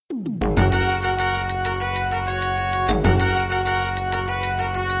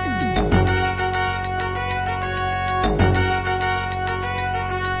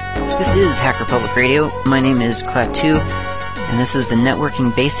This is Hacker Public Radio. My name is Cloud2, and this is the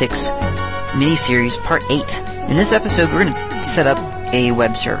Networking Basics mini-series Part 8. In this episode, we're going to set up a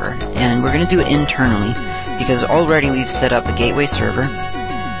web server, and we're going to do it internally, because already we've set up a gateway server.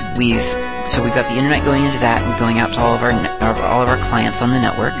 We've got the internet going into that and going out to all of our clients on the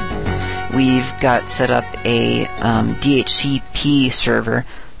network. We've got set up a DHCP server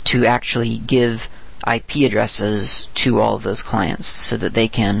to actually give IP addresses to all of those clients so that they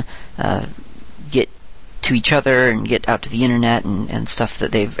can get to each other and get out to the internet and stuff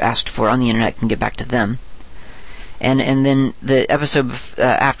that they've asked for on the internet can get back to them. And then the episode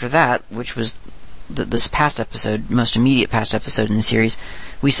after that, which was this past episode, most immediate past episode in the series,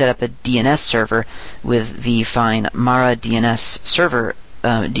 we set up a DNS server with the fine Mara DNS server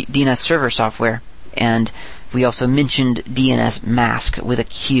DNS server software, and we also mentioned DNS mask with a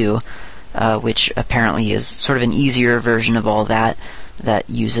Q, which apparently is sort of an easier version of all that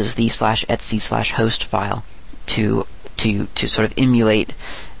uses the /etc/host file to sort of emulate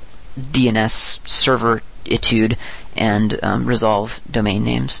DNS server-itude and resolve domain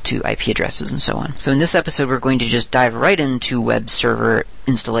names to IP addresses and so on. So in this episode, we're going to just dive right into web server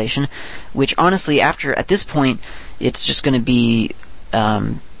installation, which honestly, at this point, it's just going to be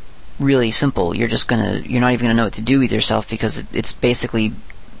really simple. You're not even going to know what to do with yourself because it's basically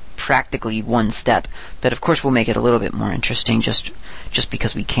practically one step. But of course, we'll make it a little bit more interesting just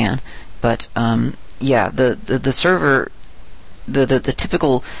because we can. But the server, the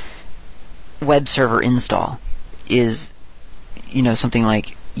typical web server install is, something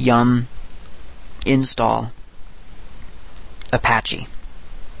like yum install Apache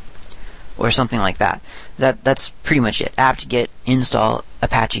or something like that. That's pretty much it. apt-get install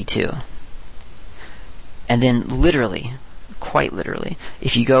Apache 2. And then quite literally,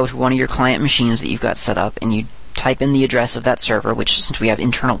 if you go to one of your client machines that you've got set up and you type in the address of that server, which since we have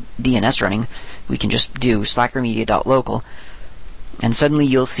internal DNS running, we can just do slackermedia.local, and suddenly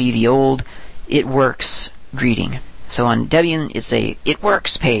you'll see the old "it works" greeting. So on Debian, it's a "it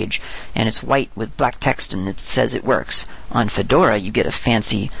works" page, and it's white with black text, and it says "it works." On Fedora, you get a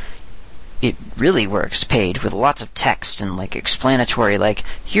fancy "it really works" page with lots of text and explanatory,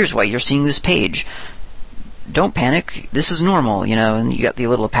 here's why you're seeing this page. Don't panic. This is normal, and you got the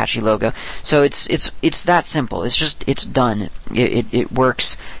little Apache logo. So it's that simple. It's done. It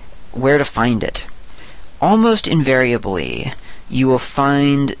works. Where to find it? Almost invariably, you will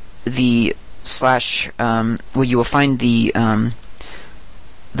find the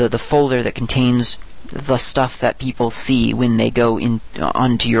the folder that contains the stuff that people see when they go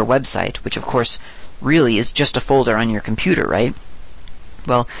onto your website, which of course really is just a folder on your computer, right?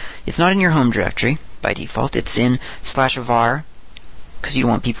 Well, it's not in your home directory by default. It's in /var, because you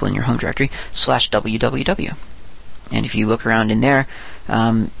don't want people in your home directory, /www. And if you look around in there,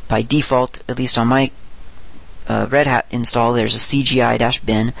 by default, at least on my Red Hat install, there's a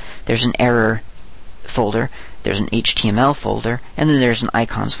CGI-bin, there's an error folder, there's an HTML folder, and then there's an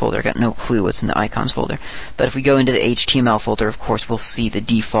icons folder. I got no clue what's in the icons folder. But if we go into the HTML folder, of course, we'll see the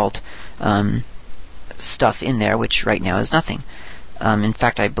default stuff in there, which right now is nothing. In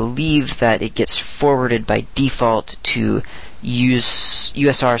fact, I believe that it gets forwarded by default to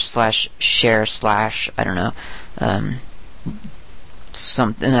usr/share/ I don't know,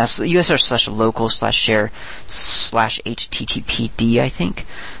 something else, usr/local/share/httpd, I think,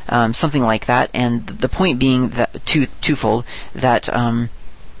 something like that. And the point being that twofold, that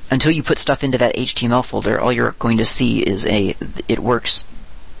until you put stuff into that HTML folder, all you're going to see is "it works"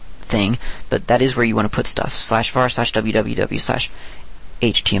 thing, but that is where you want to put stuff,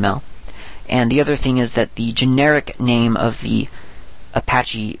 /var/www/html. And the other thing is that the generic name of the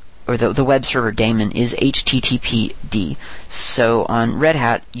Apache or the web server daemon is HTTPD. So on Red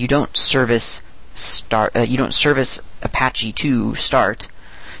Hat, you don't service Apache to start.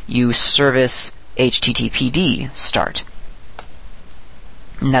 You service HTTPD start,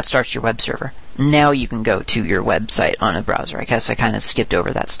 and that starts your web server. Now you can go to your website on a browser. I guess I kind of skipped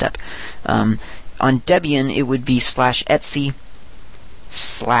over that step. On Debian, it would be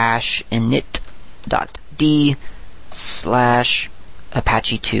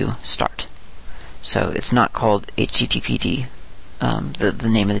 /etc/init.d/Apache2 start. So it's not called HTTPD. The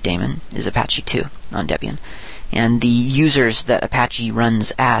name of the daemon is Apache 2 on Debian. And the users that Apache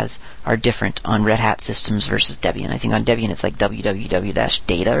runs as are different on Red Hat systems versus Debian. I think on Debian it's like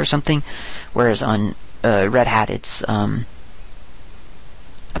www-data or something, whereas on Red Hat it's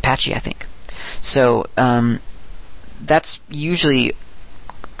Apache, I think. So that's usually,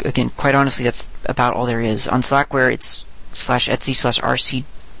 again, quite honestly, that's about all there is. On Slackware, it's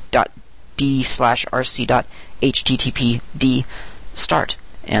 /etc/rc.d/rc.httpd start.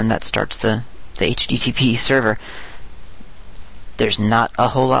 and that starts the HTTP server. There's not a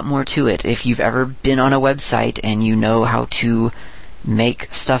whole lot more to it. If you've ever been on a website and you know how to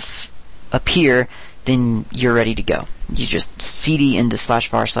make stuff appear, then you're ready to go. You just cd into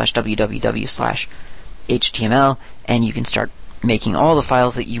 /var/www/html, and you can start making all the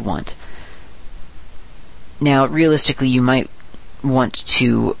files that you want. Now, realistically, you might want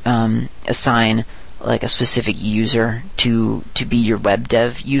to assign like a specific user to be your web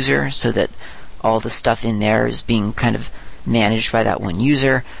dev user, so that all the stuff in there is being kind of managed by that one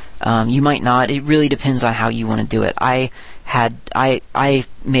user. You might not. It really depends on how you want to do it. I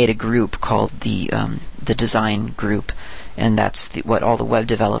made a group called the design group, and that's what all the web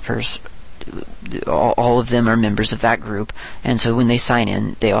developers, all of them are members of that group, and so when they sign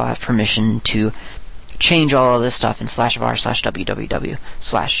in, they all have permission to change all of this stuff in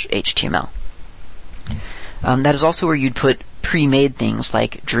 /var/www/html. That is also where you'd put pre-made things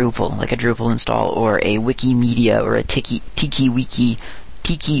like Drupal, like a Drupal install, or a Wikimedia, or a Tiki Wiki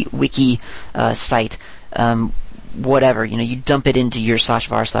site, whatever. You dump it into your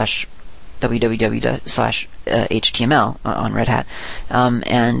 /var/www/html on Red Hat,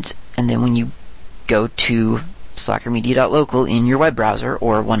 and then when you go to slackermedia.local in your web browser,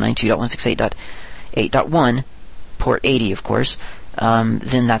 or 192.168.8.1, port 80, of course,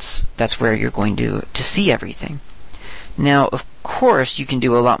 then that's where you're going to see everything. Now, of course, you can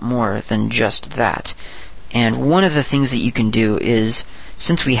do a lot more than just that. And one of the things that you can do is,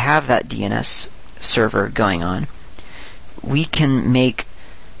 since we have that DNS server going on, we can make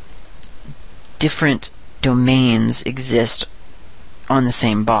different domains exist on the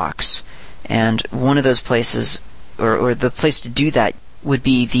same box. And one of those places, or the place to do that, would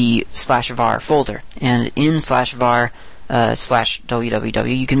be the /var folder. And in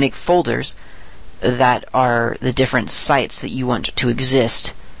 /var/www, you can make folders that are the different sites that you want to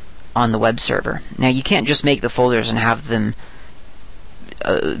exist on the web server. Now, you can't just make the folders and have them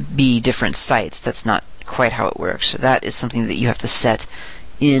be different sites. That's not quite how it works. That is something that you have to set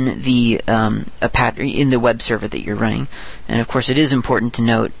in the in the web server that you're running. And of course, it is important to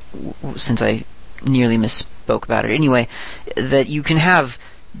note, since I nearly misspoke about it anyway, that you can have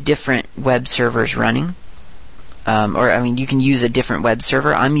different web servers running. You can use a different web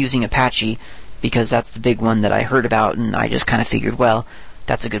server. I'm using Apache because that's the big one that I heard about, and I just kind of figured, well,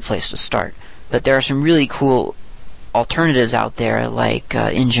 that's a good place to start. But there are some really cool alternatives out there, like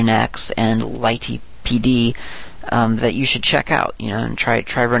Nginx and LightPD, that you should check out, and try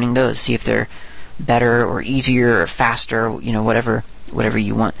running those, see if they're better or easier or faster, whatever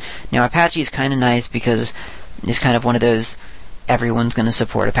you want. Now, Apache is kind of nice because it's kind of one of those, everyone's going to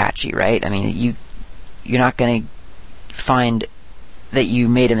support Apache, right? I mean, you're not going to find that you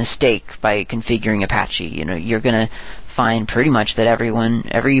made a mistake by configuring Apache. You're going to find pretty much that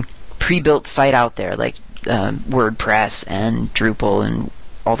every pre-built site out there, like WordPress and Drupal and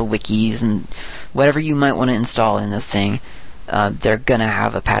all the wikis and whatever you might want to install in this thing, they're going to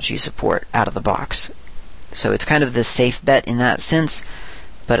have Apache support out of the box. So it's kind of the safe bet in that sense,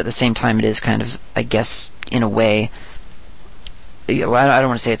 but at the same time it is kind of, I guess, in a way, I don't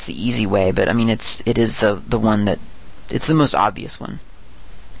want to say it's the easy way, but I mean it is the one that, it's the most obvious one.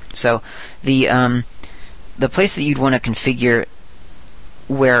 So the place that you'd want to configure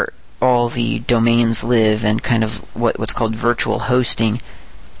where all the domains live and kind of what's called virtual hosting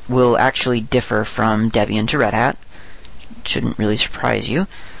will actually differ from Debian to Red Hat. Shouldn't really surprise you,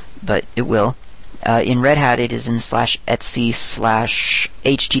 but it will. In Red Hat, it is in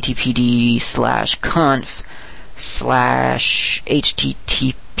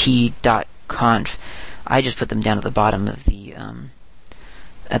 /etc/httpd/conf/http.conf. I just put them down at the bottom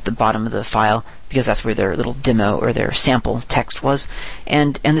of the file because that's where their little demo or their sample text was,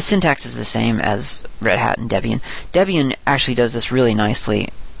 and the syntax is the same as Red Hat and Debian. Debian actually does this really nicely,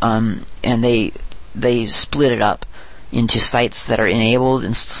 and they split it up into sites that are enabled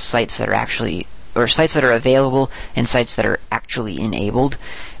and sites that are actually, or sites that are available and sites that are actually enabled.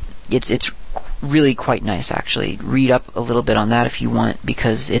 It's really quite nice, actually. Read up a little bit on that if you want,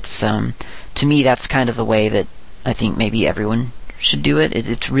 because it's to me that's kind of the way that I think maybe everyone should do it.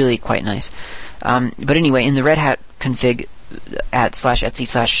 It's really quite nice. But anyway, in the Red Hat config at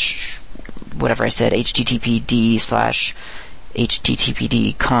 /etc/ whatever I said,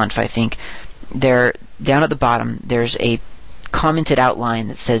 httpd/httpd/conf, I think, there down at the bottom there's a commented outline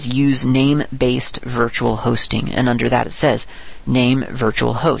that says use name-based virtual hosting, and under that it says name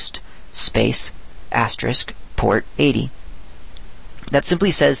virtual host space asterisk port 80. That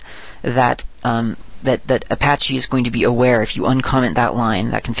simply says that that Apache is going to be aware, if you uncomment that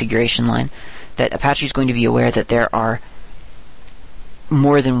line, that configuration line, that Apache is going to be aware that there are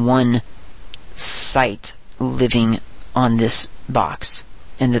more than one site living on this box,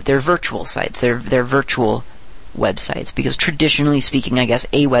 and that they're virtual sites. They're virtual websites, because traditionally speaking, I guess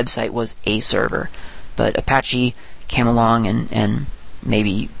a website was a server, but Apache came along and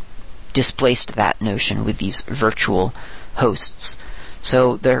maybe displaced that notion with these virtual hosts.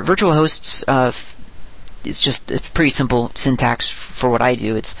 So they're virtual hosts. It's pretty simple syntax for what I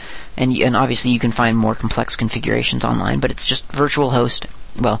do. And obviously you can find more complex configurations online, but it's just virtual host.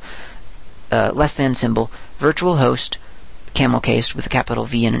 Well, less than symbol, virtual host, camel cased with a capital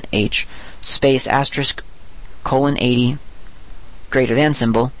V and an H, space asterisk :80, greater than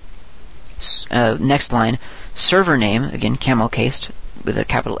symbol. Next line, server name, again camel cased with a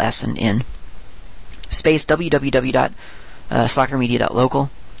capital S and N, space www.slackermedia.local.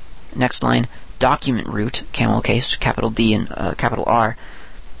 Next line, document root, camel cased, capital D and capital R,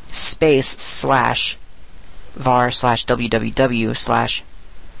 space /var /www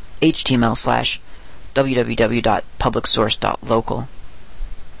 /html /www.publicsource.local.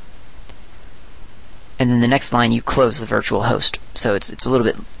 And then the next line, you close the virtual host. So it's a little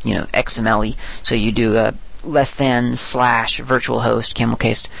bit, XML-y. So you do less than / virtual host, camel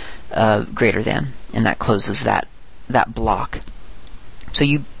cased, greater than, and that closes that block. So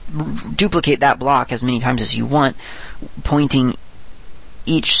you duplicate that block as many times as you want, pointing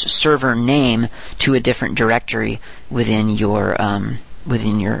each server name to a different directory within your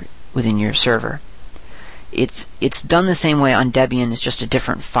server. It's done the same way on Debian. It's just a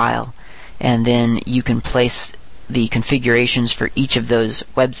different file, and then you can place the configurations for each of those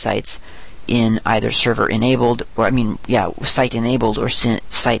websites in either server enabled or site enabled or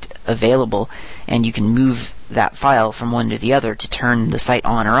site available, and you can move that file from one to the other to turn the site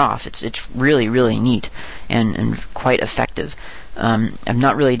on or off. It's really, really neat and quite effective. I've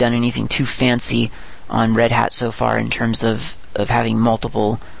not really done anything too fancy on Red Hat so far in terms of having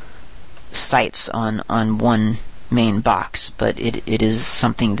multiple sites on one main box, but it is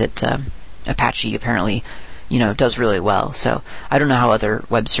something that Apache apparently does really well. So I don't know how other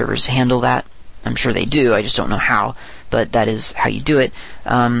web servers handle that. I'm sure they do, I just don't know how, but that is how you do it.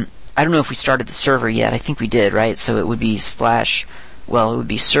 I don't know if we started the server yet. I think we did, right? So it would be service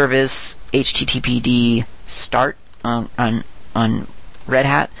httpd start on Red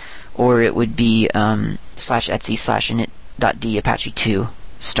Hat, or it would be /etc/init.d apache2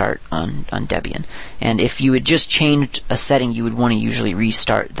 start on Debian. And if you had just changed a setting, you would want to usually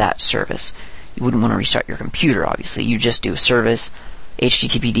restart that service. You wouldn't want to restart your computer, obviously. You just do service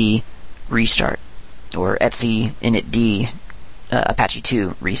httpd restart, or etc initd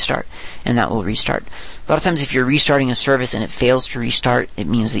apache2 restart, and that will restart. A lot of times if you're restarting a service and it fails to restart, it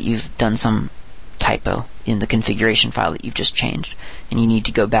means that you've done some typo in the configuration file that you've just changed, and you need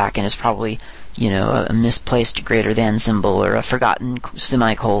to go back, and it's probably a misplaced greater than symbol or a forgotten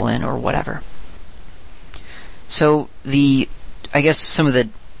semicolon or whatever. So I guess some of the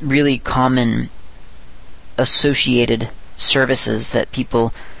really common associated services that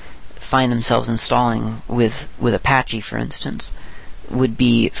people find themselves installing with Apache, for instance, would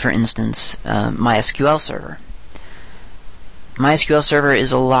be, MySQL Server. MySQL Server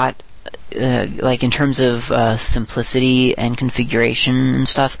is a lot, in terms of simplicity and configuration and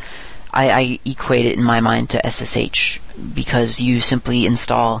stuff, I equate it in my mind to SSH, because you simply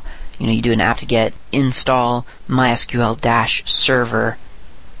install, you do an apt-get install MySQL-server,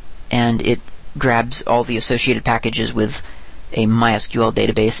 and it grabs all the associated packages with a MySQL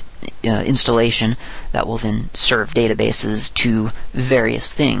database installation that will then serve databases to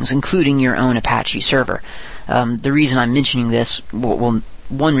various things, including your own Apache server. The reason I'm mentioning this, one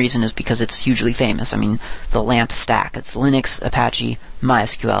reason is because it's hugely famous. I mean, the LAMP stack. It's Linux, Apache,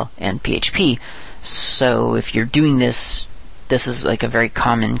 MySQL, and PHP. So if you're doing this is like a very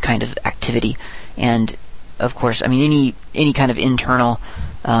common kind of activity. And of course, I mean, any kind of internal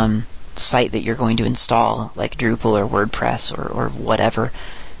site that you're going to install, like Drupal or WordPress or whatever,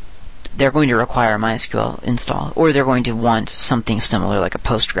 they're going to require a MySQL install, or they're going to want something similar like a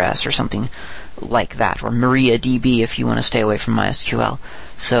Postgres or something like that, or MariaDB if you want to stay away from MySQL.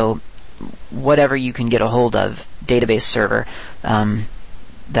 So whatever you can get a hold of, database server,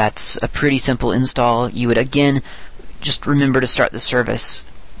 that's a pretty simple install. You would again just remember to start the service,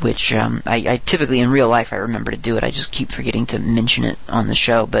 which I typically in real life I remember to do it. I just keep forgetting to mention it on the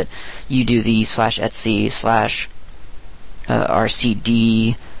show. But you do the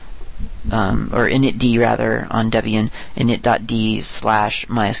 /etc/rcd or initd rather on Debian, init.d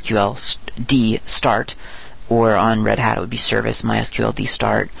 /mysql d start, or on Red Hat it would be service mysql d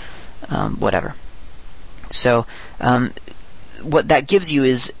start, whatever. So what that gives you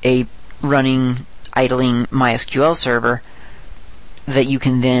is a running, idling MySQL server that you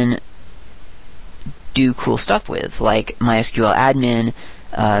can then do cool stuff with, like MySQL admin,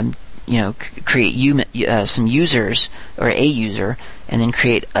 create some users, or a user, and then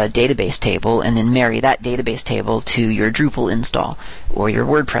create a database table, and then marry that database table to your Drupal install, or your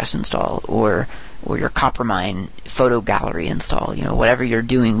WordPress install, or your Coppermine photo gallery install. Whatever you're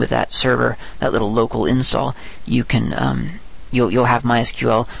doing with that server, that little local install, you can you'll have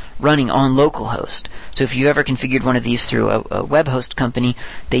MySQL running on localhost. So if you ever configured one of these through a web host company,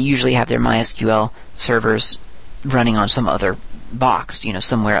 they usually have their MySQL servers running on some other box,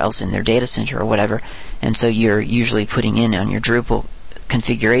 somewhere else in their data center or whatever. And so you're usually putting in on your Drupal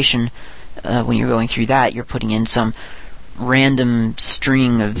configuration, when you're going through that, you're putting in some random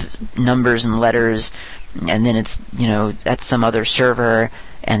string of numbers and letters, and then it's, at some other server,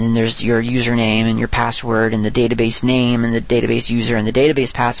 and then there's your username and your password and the database name and the database user and the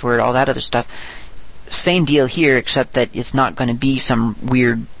database password, all that other stuff. Same deal here, except that it's not going to be some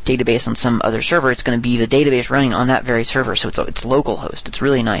weird database on some other server. It's going to be the database running on that very server, so it's localhost. It's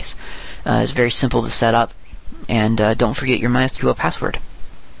really nice. It's very simple to set up, and don't forget your MySQL password.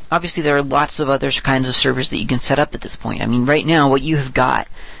 Obviously, there are lots of other kinds of servers that you can set up at this point. I mean, right now, what you have got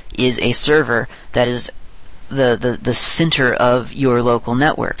is a server that is the center of your local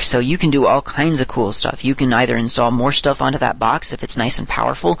network. So you can do all kinds of cool stuff. You can either install more stuff onto that box if it's nice and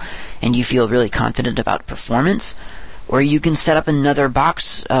powerful and you feel really confident about performance, or you can set up another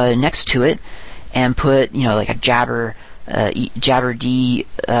box next to it and put, like a Jabber-D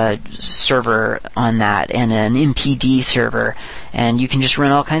server on that, and an MPD server, and you can just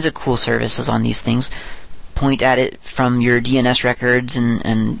run all kinds of cool services on these things. Point at it from your DNS records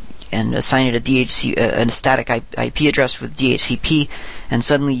and assign it a static IP address with DHCP, and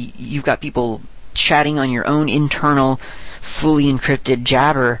suddenly you've got people chatting on your own internal, fully encrypted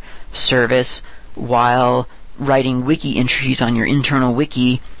Jabber service while writing wiki entries on your internal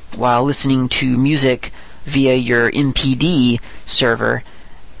wiki, while listening to music via your MPD server,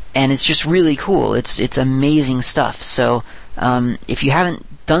 and it's just really cool. It's amazing stuff. So if you haven't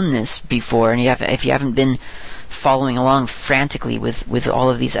done this before, and if you haven't been following along frantically with all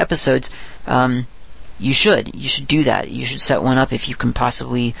of these episodes, you should do that. You should set one up if you can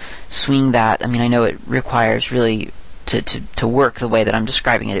possibly swing that. I mean, I know it requires really to work the way that I'm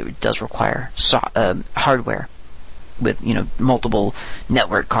describing it. It does require hardware with multiple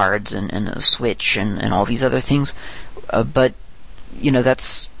network cards and a switch and all these other things, but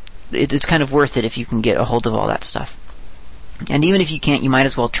it's kind of worth it if you can get a hold of all that stuff. And even if you can't, you might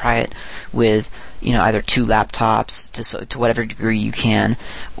as well try it with either two laptops to whatever degree you can,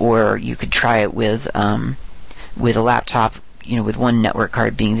 or you could try it with a laptop, with one network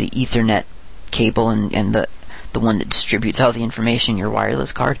card being the Ethernet cable and the one that distributes all the information, your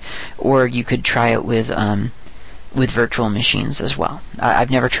wireless card, or you could try it with virtual machines as well.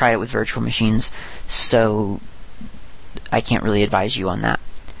 I've never tried it with virtual machines, so I can't really advise you on that.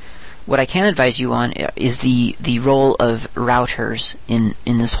 What I can advise you on is the role of routers in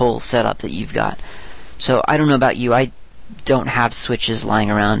this whole setup that you've got. So I don't know about you, I don't have switches lying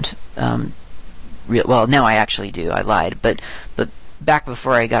around. Well, now I actually do. I lied, but back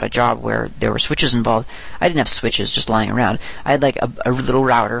before I got a job where there were switches involved, I didn't have switches just lying around. I had like a little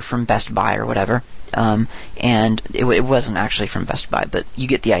router from Best Buy or whatever, and it wasn't actually from Best Buy, but you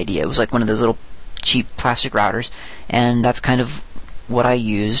get the idea. It was like one of those little cheap plastic routers, and that's kind of what I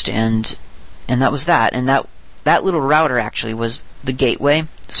used, and that was that. And that little router actually was the gateway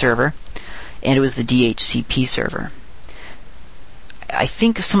server, and it was the DHCP server. I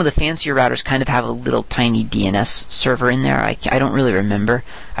think some of the fancier routers kind of have a little tiny DNS server in there. I don't really remember.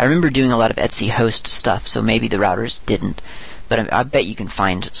 I remember doing a lot of Etsy host stuff, so maybe the routers didn't, but I bet you can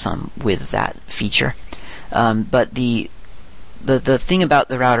find some with that feature. But the thing about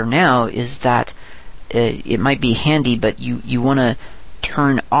the router now is that it might be handy, but you want to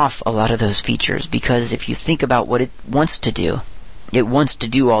turn off a lot of those features, because if you think about what it wants to do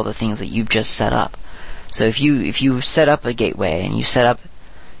all the things that you've just set up. So if you set up a gateway and you set up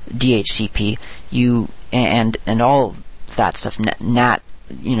DHCP, and all that stuff, NAT,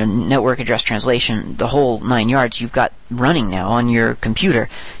 network address translation, the whole 9 yards, you've got running now on your computer.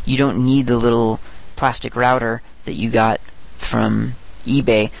 You don't need the little plastic router that you got from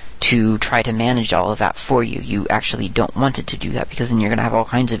eBay to try to manage all of that for you. You actually don't want it to do that, because then you're going to have all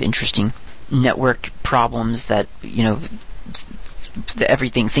kinds of interesting network problems that,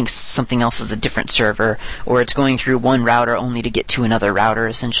 everything thinks something else is a different server, or it's going through one router only to get to another router,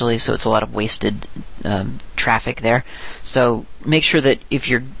 essentially, so it's a lot of wasted traffic there. So make sure that if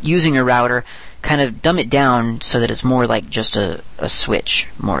you're using a router, kind of dumb it down so that it's more like just a switch,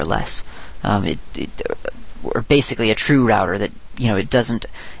 more or less. or basically a true router that, it doesn't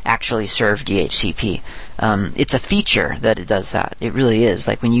actually serve DHCP. It's a feature that it does that. It really is.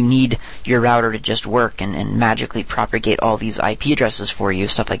 Like when you need your router to just work and magically propagate all these IP addresses for you,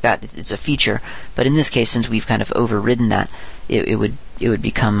 stuff like that, it's a feature. But in this case, since we've kind of overridden that, it would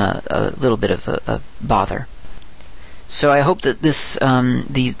become a little bit of a bother. So I hope that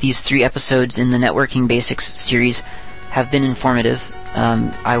these 3 episodes in the Networking Basics series have been informative.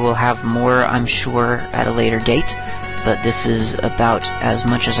 I will have more, I'm sure, at a later date, but this is about as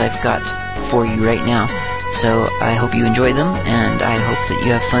much as I've got for you right now. So I hope you enjoy them, and I hope that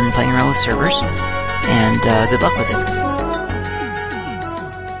you have fun playing around with servers, and good luck with it.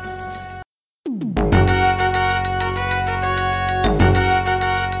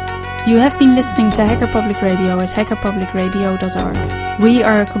 You have been listening to Hacker Public Radio at hackerpublicradio.org. We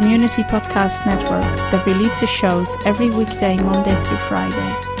are a community podcast network that releases shows every weekday, Monday through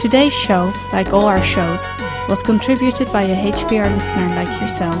Friday. Today's show, like all our shows, was contributed by a HPR listener like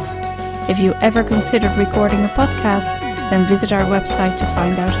yourself. If you ever considered recording a podcast, then visit our website to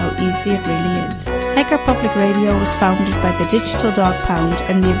find out how easy it really is. Hacker Public Radio was founded by the Digital Dog Pound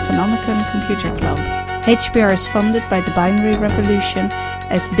and the Infonomicon Computer Club. HPR is funded by the Binary Revolution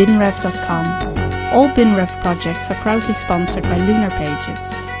at binrev.com. All BinRev projects are proudly sponsored by Lunar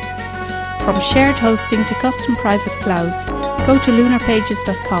Pages. From shared hosting to custom private clouds, go to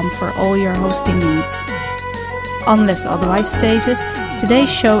lunarpages.com for all your hosting needs. Unless otherwise stated, today's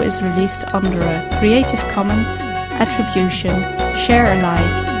show is released under a Creative Commons Attribution Share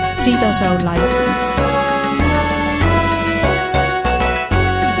Alike 3.0 license.